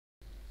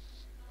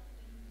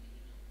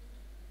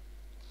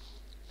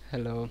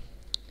Hello.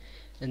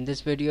 In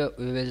this video,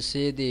 we will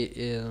see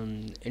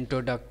the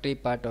introductory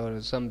part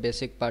or some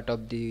basic part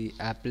of the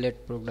applet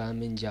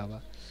program in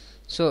Java.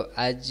 So,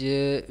 as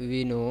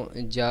we know,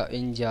 in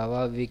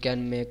Java we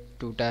can make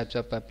two types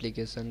of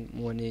application.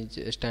 One is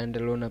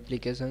standalone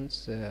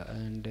applications,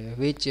 and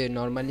which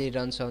normally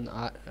runs on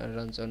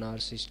our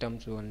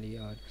systems only,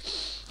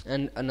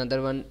 and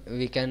another one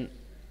we can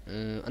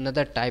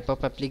another type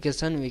of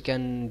application we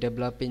can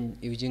develop in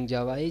using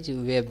Java is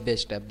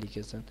web-based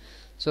application.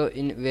 So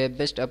in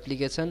web-based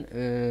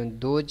application,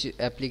 those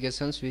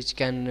applications which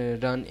can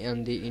run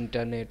on the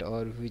internet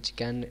or which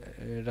can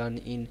run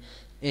in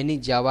any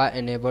Java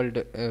enabled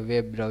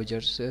web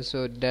browsers,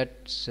 so that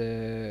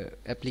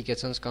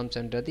applications comes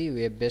under the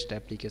web-based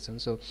application.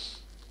 So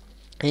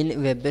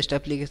in web-based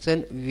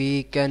application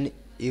we can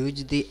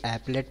use the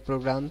applet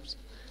programs,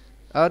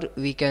 or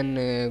we can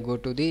go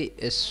to the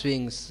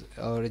swings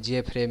or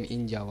JFrame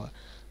in Java,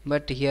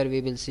 but here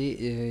we will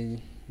see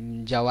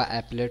Java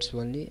applets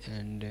only.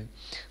 And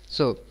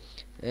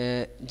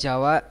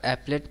Java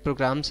applet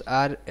programs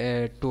are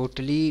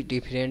totally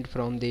different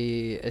from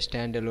the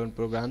standalone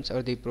programs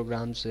or the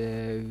programs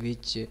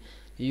which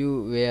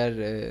you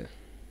were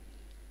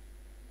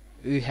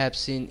we have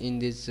seen in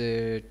this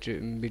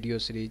video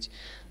series.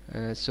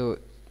 So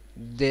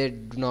they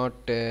do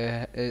not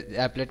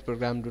applet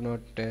program do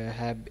not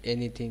have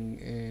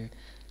anything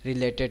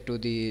related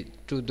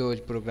to those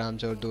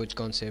programs or those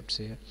concepts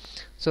here.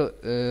 So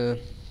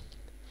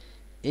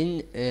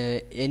in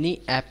any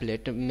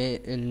applet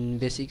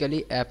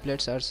basically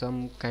applets are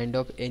some kind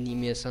of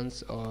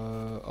animations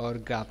or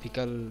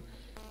graphical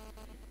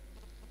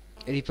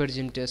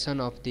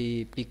representation of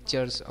the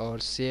pictures or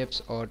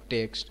shapes or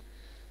text.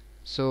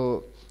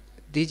 So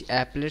these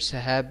applets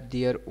have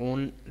their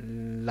own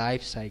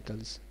life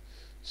cycles.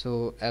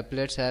 So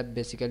applets have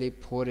basically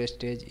four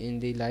stages in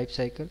the life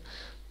cycle.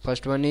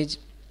 First one is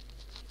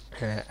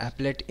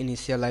applet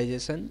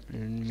initialization,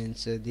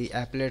 means the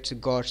applets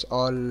got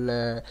all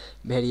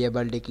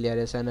variable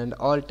declaration and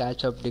all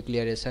types of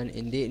declaration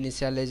in the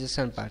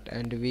initialization part,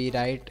 and we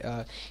write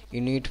a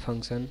init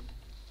function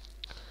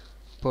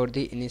for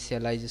the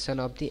initialization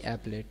of the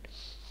applet.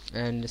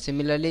 And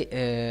similarly,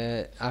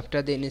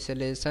 after the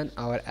initialization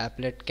our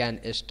applet can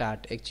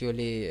start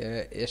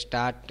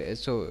start.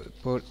 So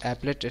for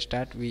applet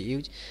start we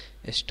use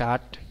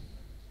start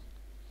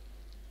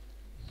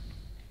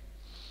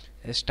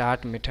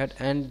method,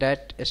 and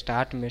that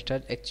start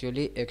method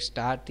actually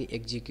start the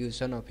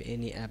execution of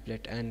any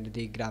applet, and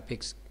the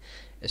graphics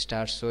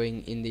start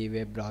showing in the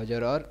web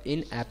browser or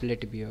in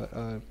applet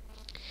viewer.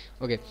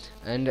 Okay,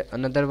 and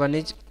another one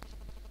is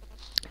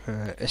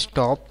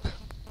stop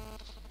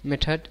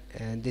method,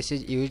 and this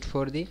is used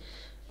for the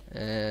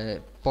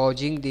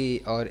pausing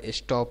the or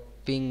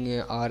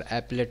stopping our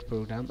applet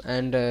program.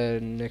 And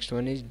next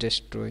one is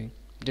destroy.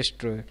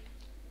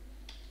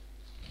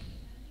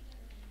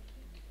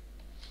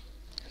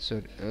 So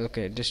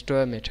okay,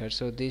 destroy method.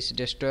 So this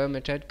destroy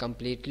method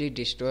completely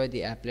destroy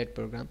the applet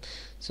program.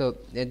 So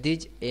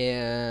this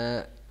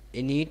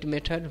init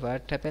method,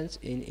 what happens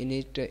in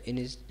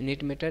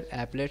init method,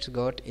 applets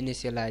got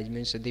initialized,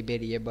 means the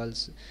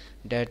variables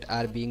that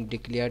are being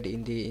declared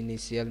in the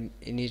initial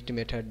init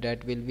method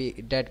that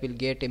will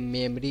get a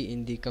memory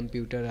in the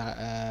computer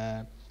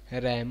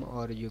RAM,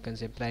 or you can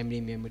say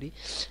primary memory.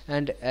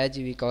 And as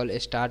we call a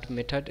start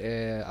method,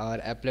 our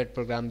applet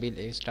program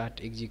will start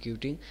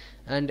executing,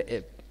 and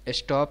a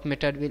stop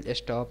method will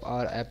stop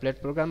our applet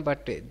program,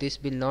 but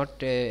this will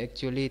not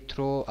actually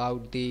throw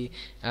out the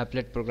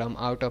applet program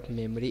out of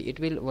memory. It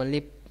will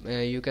only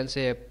you can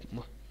say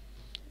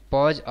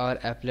pause our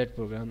applet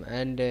program,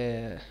 and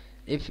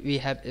if we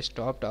have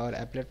stopped our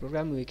applet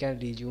program we can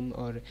resume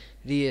or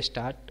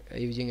restart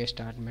using a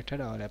start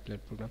method or applet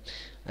program.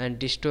 And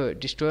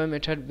destroy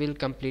method will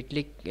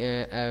completely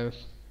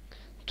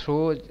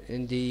throw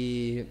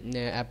the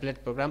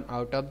applet program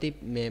out of the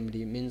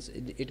memory, means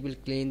it will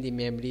clean the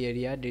memory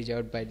area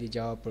reserved by the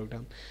Java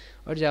program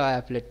or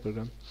Java applet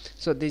program.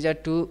 So these are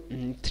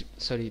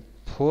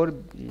four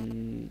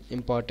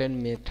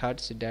important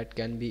methods that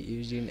can be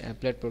used in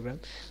applet program.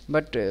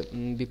 But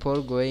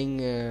before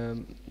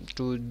going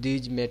to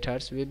these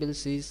methods, we will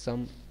see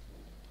some,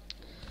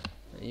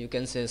 you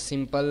can say,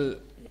 simple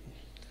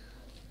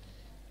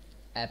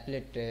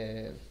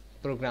applet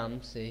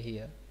programs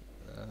here.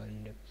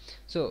 And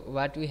so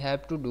what we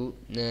have to do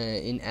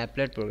in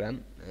applet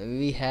program,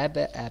 we have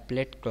a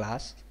applet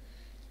class,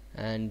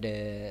 and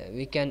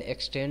we can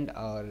extend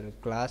our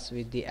class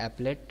with the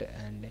applet,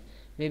 and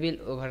we will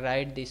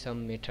override the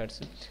some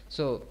methods.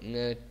 So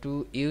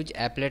to use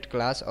applet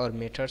class or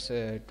methods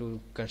to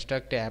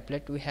construct a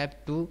applet, we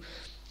have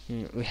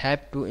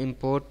to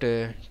import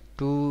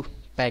two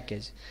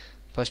packages.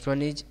 First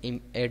one is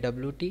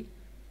AWT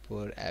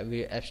for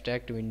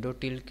abstract window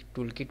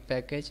toolkit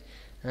package,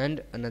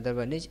 and another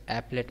one is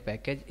applet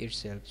package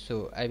itself.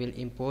 So I will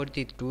import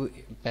the two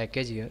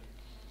package here.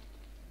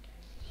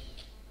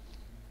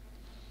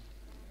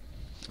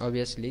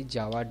 Obviously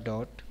java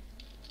dot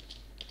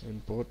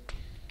import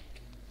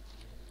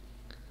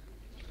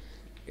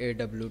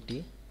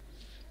AWT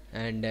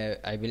and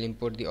I will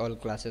import the all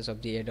classes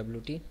of the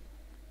AWT.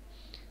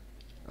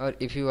 Or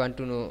if you want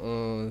to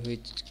know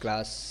which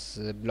class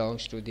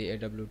belongs to the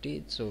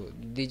AWT, so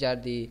these are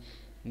the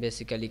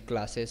basically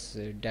classes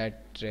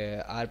that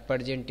are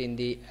present in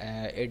the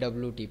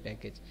AWT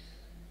package.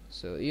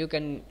 So you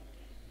can,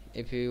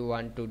 if you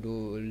want to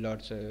do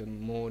lots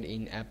more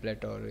in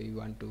applet, or you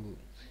want to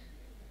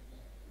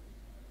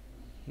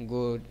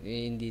go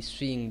in the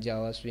swing,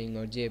 Java swing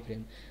or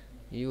JFrame,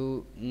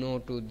 you know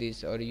to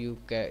this, or you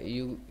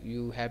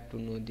have to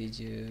know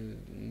these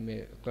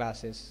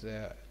classes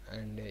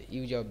and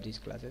use of these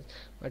classes.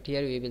 But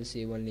here we will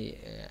see only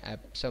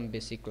some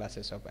basic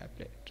classes of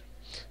applet.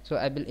 So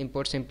I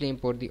will simply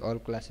import the all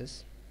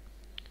classes,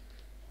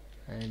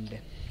 and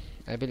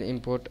I will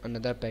import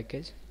another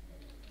package,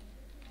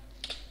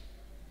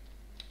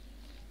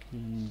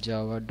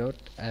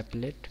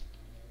 java.applet.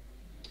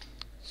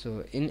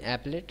 So in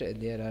applet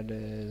there are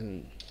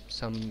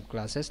some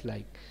classes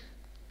like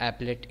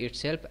applet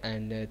itself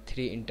and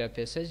three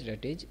interfaces,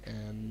 that is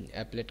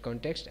applet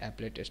context,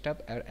 applet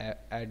stub, or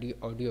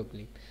audio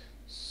clip.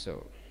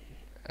 So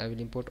I will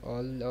import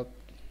all of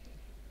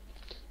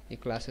the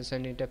classes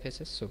and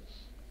interfaces. So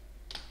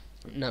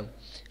now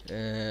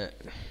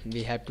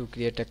we have to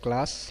create a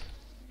class,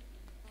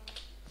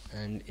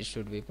 and it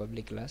should be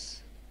public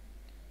class,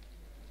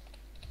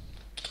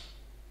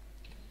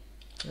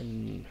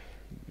 and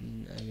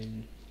I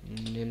will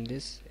name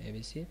this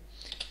ABC,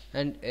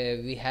 and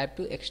we have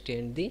to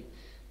extend the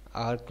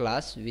our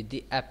class with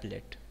the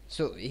applet.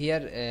 So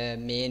here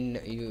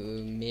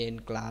main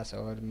class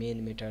or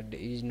main method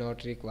is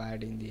not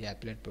required in the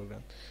applet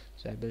program.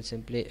 So I will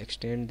simply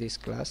extend this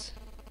class,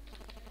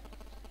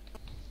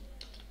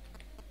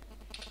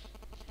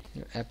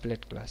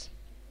 applet class,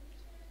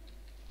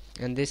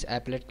 and this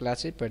applet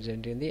class is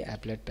present in the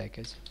applet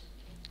package.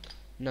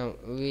 Now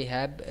we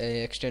have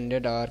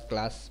extended our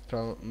class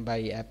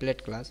by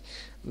applet class.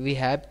 We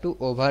have to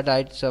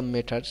override some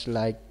methods,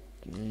 like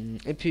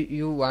if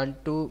you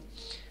want to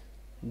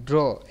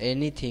draw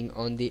anything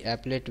on the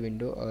applet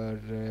window, or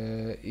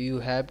you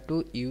have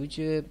to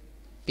use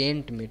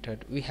paint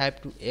method. We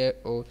have to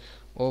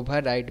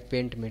override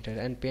paint method,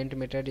 and paint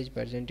method is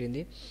present in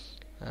the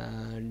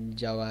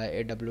Java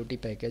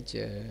AWT package.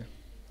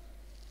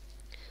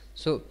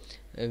 So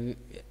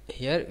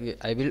here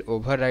I will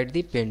override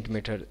the paint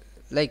method,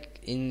 like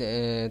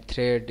in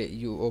thread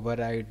you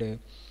override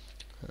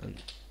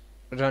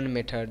run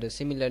method.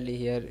 Similarly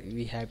here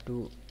we have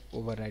to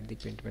override the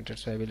paint method.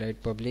 So I will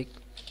write public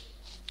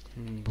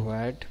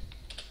void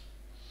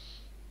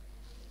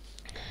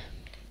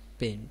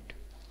paint,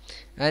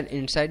 and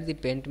inside the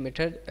paint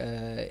method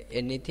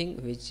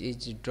anything which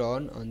is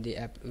drawn on the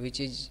app, which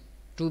is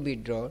to be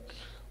drawn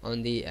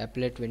on the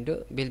applet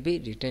window, will be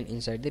written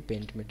inside the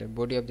paint method,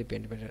 body of the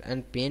paint method.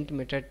 And paint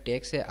method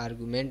takes a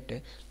argument,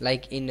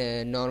 like in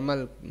a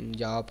normal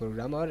Java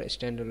program or a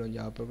standalone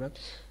Java program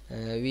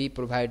we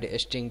provide a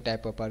string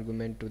type of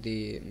argument to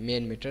the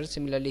main method.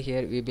 Similarly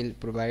here we will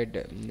provide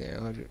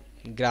our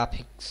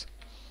graphics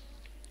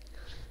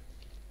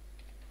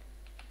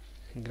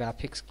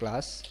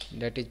class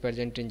that is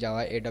present in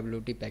Java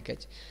AWT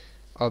package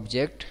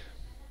object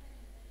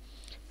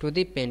to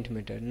the paint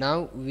method.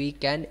 Now we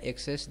can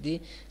access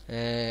the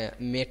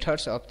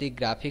methods of the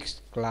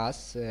graphics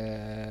class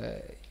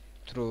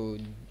through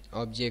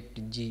object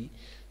G.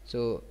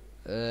 So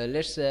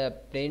let's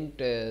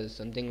print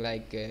something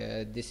like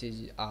this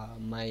is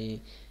my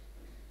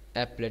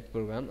applet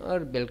program, or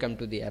welcome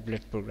to the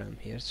applet program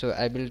here. So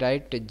I will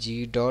write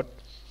G dot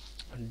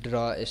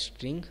draw a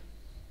string.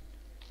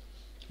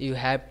 You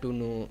have to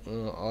know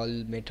all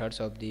methods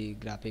of the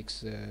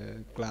graphics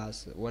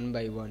class one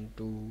by one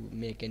to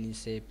make any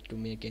shape, to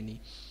make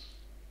any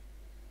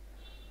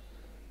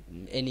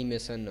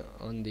animation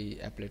on the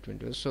applet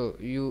window. So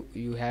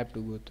you have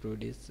to go through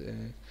this.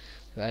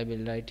 So I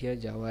will write here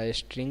Java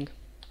string,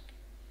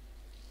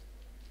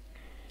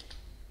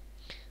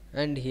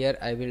 and here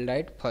I will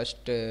write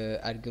first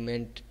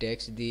argument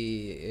takes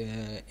the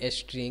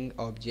string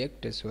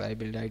object. So I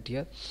will write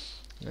here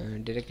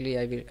directly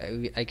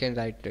I can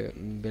write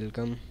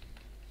welcome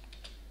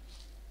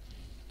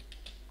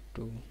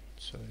to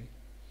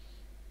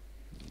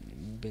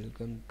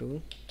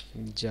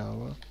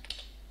Java,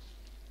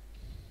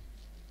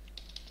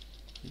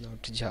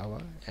 not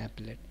Java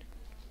applet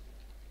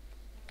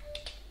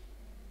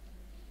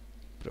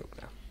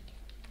program.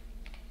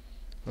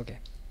 Okay,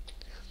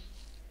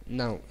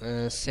 now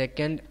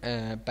second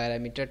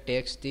parameter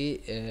takes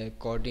the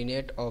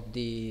coordinate of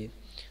the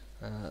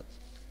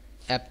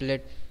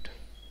applet,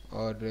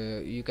 or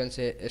you can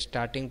say a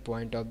starting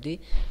point of the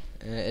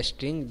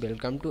string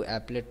welcome to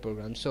applet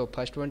program. So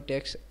first one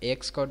takes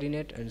x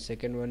coordinate and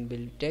second one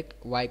will take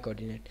y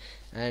coordinate.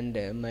 And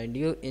mind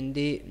you, in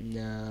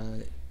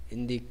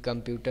the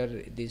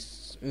computer,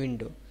 this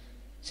window,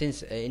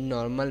 since in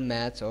normal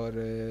maths or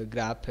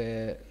graph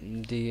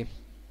the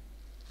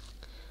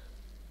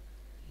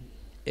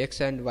x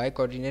and y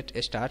coordinate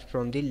start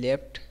from the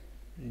left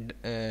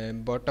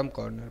bottom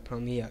corner,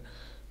 from here,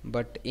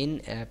 but in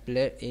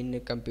applet, in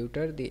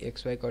computer, the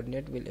xy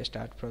coordinate will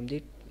start from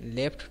the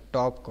left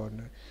top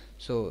corner.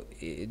 So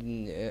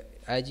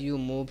as you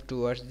move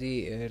towards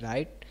the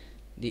right,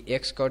 the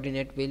x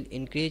coordinate will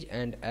increase,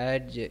 and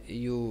as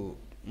you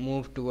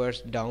move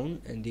towards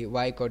down, and the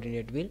y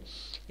coordinate will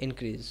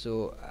increase.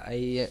 So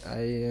I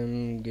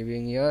am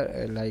giving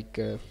here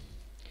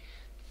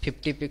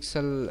 50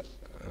 pixel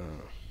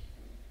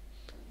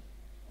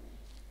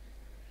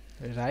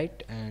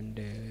right and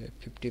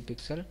 50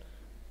 pixel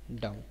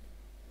down.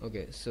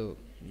 Okay, so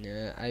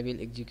I will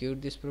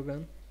execute this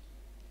program.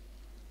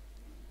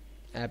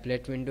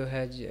 Applet window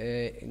has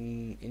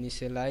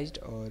initialized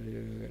or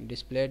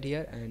displayed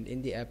here, and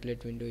in the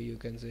applet window you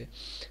can say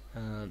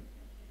uh,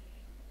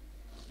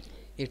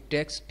 it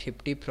takes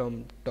 50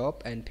 from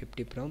top and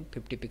 50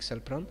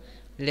 pixel from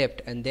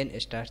left, and then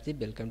starts the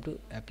welcome to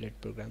applet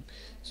program.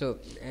 So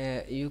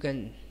you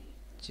can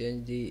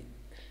change the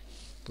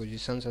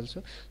positions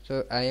also.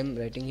 So I am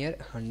writing here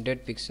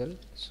 100 pixel,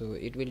 so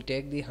it will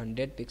take the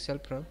 100 pixel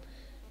from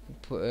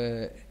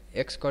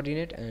x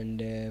coordinate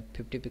and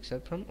 50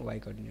 pixel from y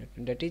coordinate,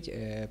 that is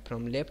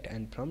from left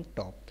and from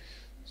top.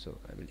 So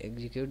I will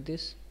execute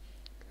this,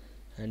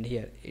 and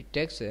here it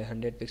takes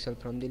 100 pixel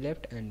from the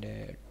left and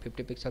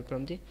 50 pixel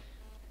from the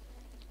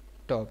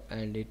top,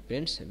 and it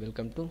prints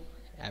welcome to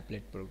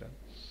applet program.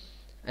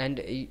 And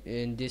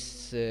in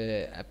this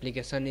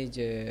application is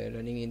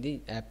running in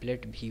the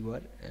applet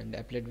viewer, and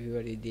applet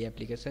viewer is the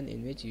application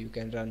in which you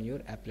can run your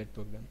applet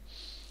program.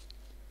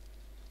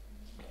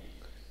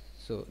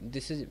 So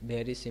this is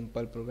very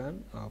simple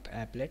program of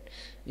applet.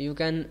 You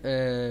can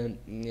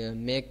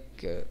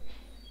make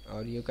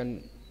or you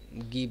can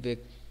give a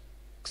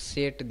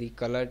set the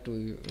color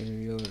to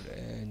your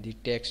the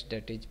text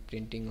that is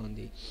printing on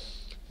the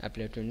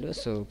applet window.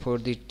 So for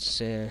the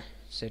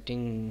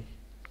setting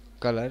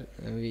color,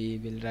 we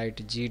will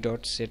write g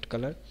dot set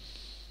color,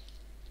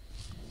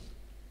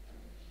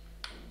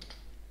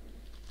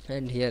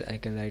 and here I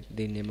can write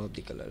the name of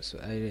the color. So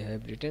I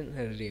have written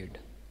red.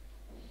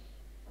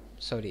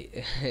 Sorry,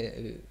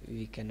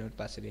 we cannot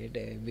pass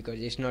red because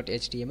it's not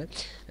HTML.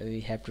 We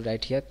have to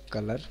write here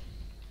color,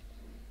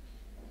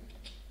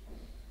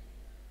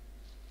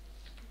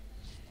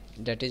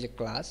 that is a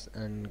class,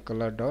 and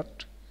color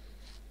dot.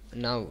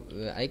 Now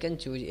I can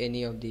choose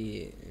any of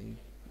the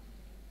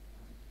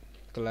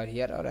color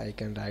here, or I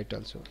can write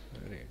also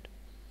red.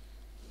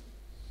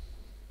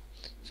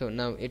 So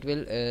now it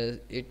will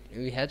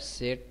we have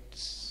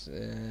sets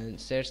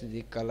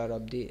the color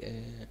of the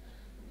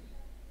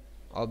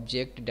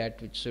object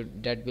that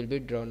will be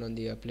drawn on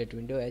the applet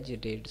window as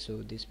red.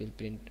 So this will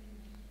print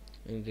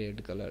in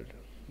red color.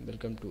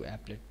 Welcome to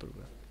applet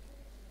program.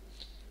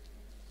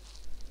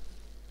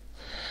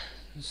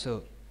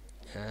 So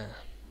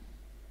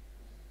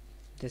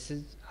this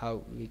is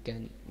how we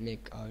can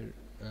make our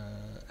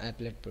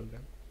applet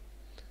program.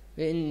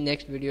 In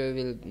next video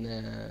we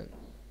will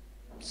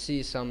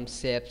see some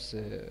shapes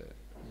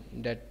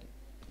that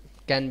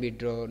can be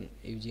drawn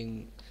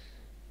using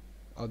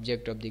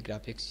object of the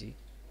graphics G.